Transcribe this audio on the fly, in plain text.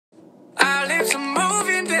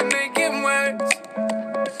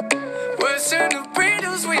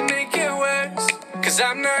Sometimes we make it worse, 'cause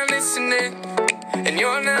I'm not listening, and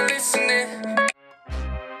you're not listening.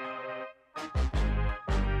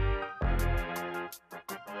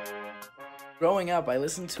 Growing up, I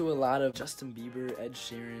listened to a lot of Justin Bieber, Ed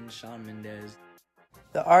Sheeran, Shawn Mendes.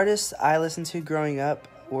 The artists I listened to growing up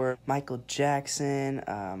were Michael Jackson,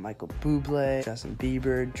 Michael Bublé, Justin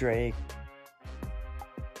Bieber, Drake.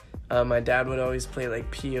 My dad would always play like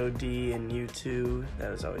POD and U2. That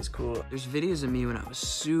was always cool. There's videos of me when I was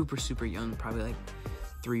super young, probably like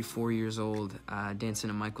 3-4 years old, dancing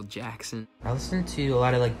to Michael Jackson. I listened to a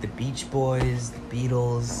lot of like the Beach Boys, the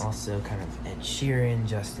Beatles, also kind of Ed Sheeran,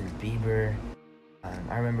 Justin Bieber.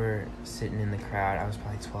 I remember sitting in the crowd. I was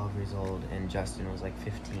probably 12 years old and Justin was like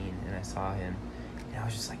 15, and I saw him and I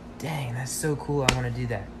was just like, dang, that's so cool, I want to do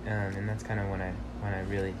that. And that's kind of when I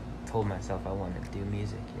really told myself I wanted to do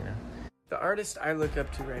music, you know. The artist I look up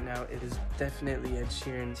to right now is definitely Ed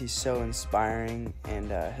Sheeran. He's so inspiring,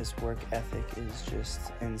 and his work ethic is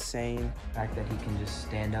just insane. The fact that he can just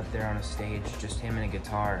stand up there on a stage, just him and a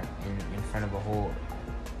guitar in front of a whole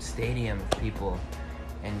stadium of people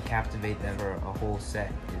and captivate them for a whole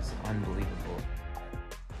set is unbelievable.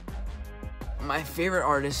 My favorite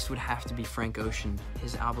artist would have to be Frank Ocean.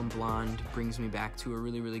 His album Blonde brings me back to a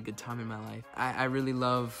really good time in my life. I really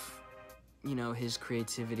love, you know, his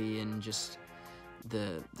creativity and just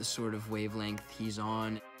the sort of wavelength he's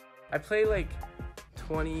on. I play like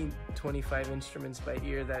 20-25 instruments by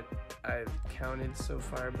ear that I've counted so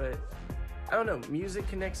far, but I don't know, music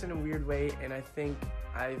connects in a weird way, and I think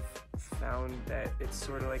I've found that it's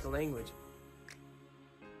sort of like a language.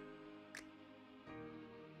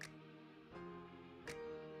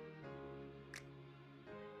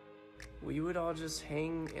 We would all just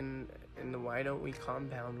hang in the Why Don't We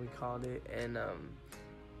compound, we called it, and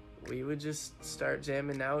we would just start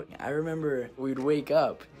jamming out. I remember we'd wake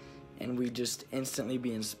up and we'd just instantly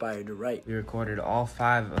be inspired to write. We recorded all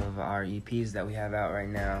 5 of our EPs that we have out right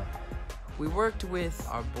now. We worked with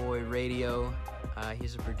our boy Radio,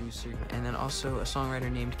 he's a producer, and then also a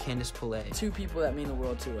songwriter named Candice Pillay. 2 people that mean the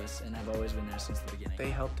world to us and have always been there since the beginning. They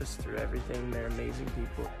helped us through everything. They're amazing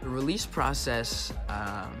people. The release process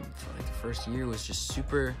for like the first year was just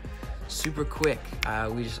super quick.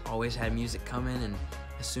 We just always had music coming, and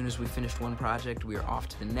as soon as we finished one project, we were off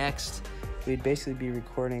to the next. We'd basically be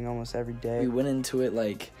recording almost every day. We went into it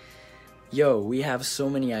like, yo, we have so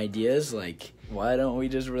many ideas, like, why don't we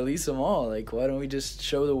just release them all? Like, why don't we just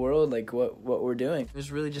show the world, like, what we're doing? It was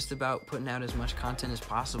really just about putting out as much content as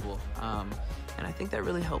possible. And I think that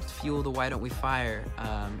really helped fuel the Why Don't We fire,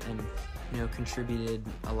 and, you know, contributed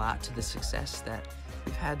a lot to the success that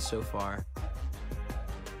we've had so far.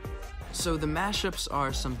 So the mashups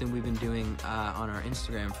are something we've been doing on our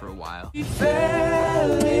Instagram for a while. We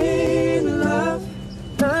fell in love,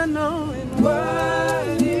 not knowing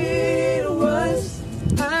what it was.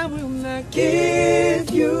 I will not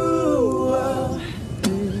give you up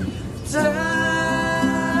time.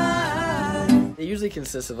 It usually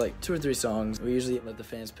consists of like 2 or 3 songs. We usually let the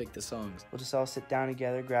fans pick the songs. We'll just all sit down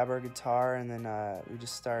together, grab our guitar, and then we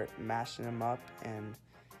just start mashing them up, and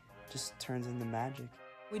just turns into magic.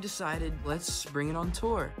 We decided, let's bring it on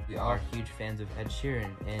tour. We are huge fans of Ed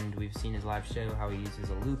Sheeran, and we've seen his live show, how he uses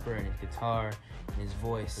a looper and his guitar and his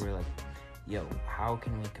voice. We're like, yo, how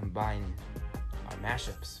can we combine our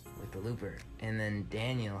mashups with the looper? And then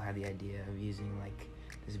Daniel had the idea of using like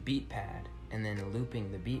this beat pad and then looping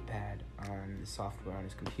the beat pad on the software on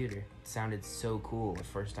his computer. It sounded so cool the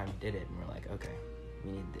first time he did it, and we're like, okay,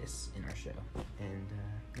 we need this in our show. And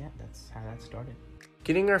yeah, that's how that started.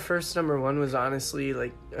 Getting our first #1 was honestly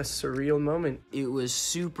like a surreal moment. It was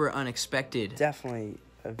super unexpected. Definitely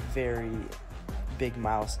a very big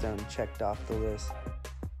milestone checked off the list.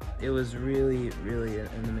 It was really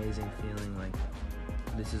an amazing feeling, like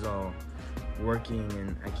this is all working,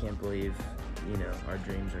 and I can't believe, you know, our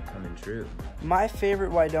dreams are coming true. My favorite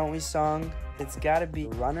Why Don't We song, it's gotta be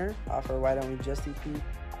Runner off our Why Don't We Just EP.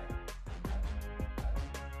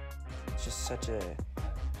 It's just such a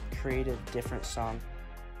creative, different song.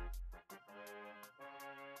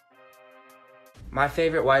 My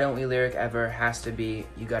favorite Why Don't We lyric ever has to be,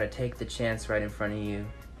 you gotta take the chance right in front of you.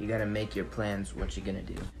 You gotta make your plans what you're gonna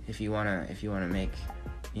do. If you wanna make,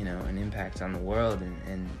 you know, an impact on the world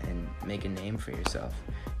and make a name for yourself,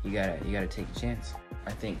 you gotta take a chance.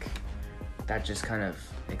 I think that just kind of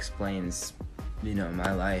explains, you know,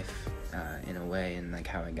 my life in a way, and like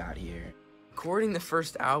how I got here. Recording the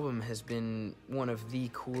first album has been one of the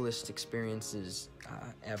coolest experiences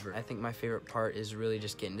ever. I think my favorite part is really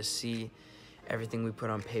just getting to see everything we put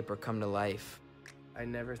on paper come to life. I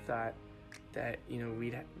never thought that, you know,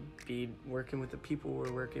 we'd be working with the people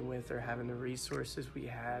we're working with or having the resources we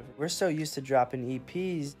have. We're so used to dropping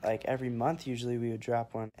EPs, like every month usually we would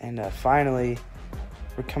drop one. And finally,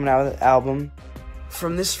 we're coming out with an album.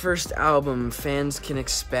 From this first album, fans can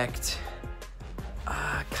expect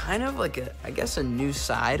kind of like a new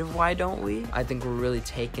side of Why Don't We? I think we're really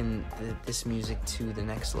taking this music to the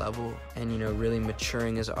next level and, you know, really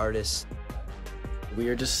maturing as artists. We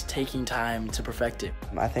are just taking time to perfect it.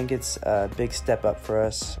 I think it's a big step up for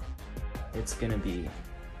us. It's gonna be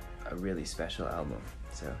a really special album.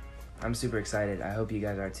 So I'm super excited. I hope you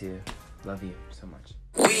guys are too. Love you so much.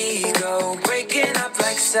 We go breaking up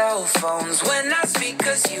like cell phones when I speak,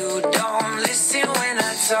 'cause you don't listen when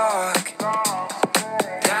I talk.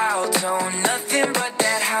 Dial tone, nothing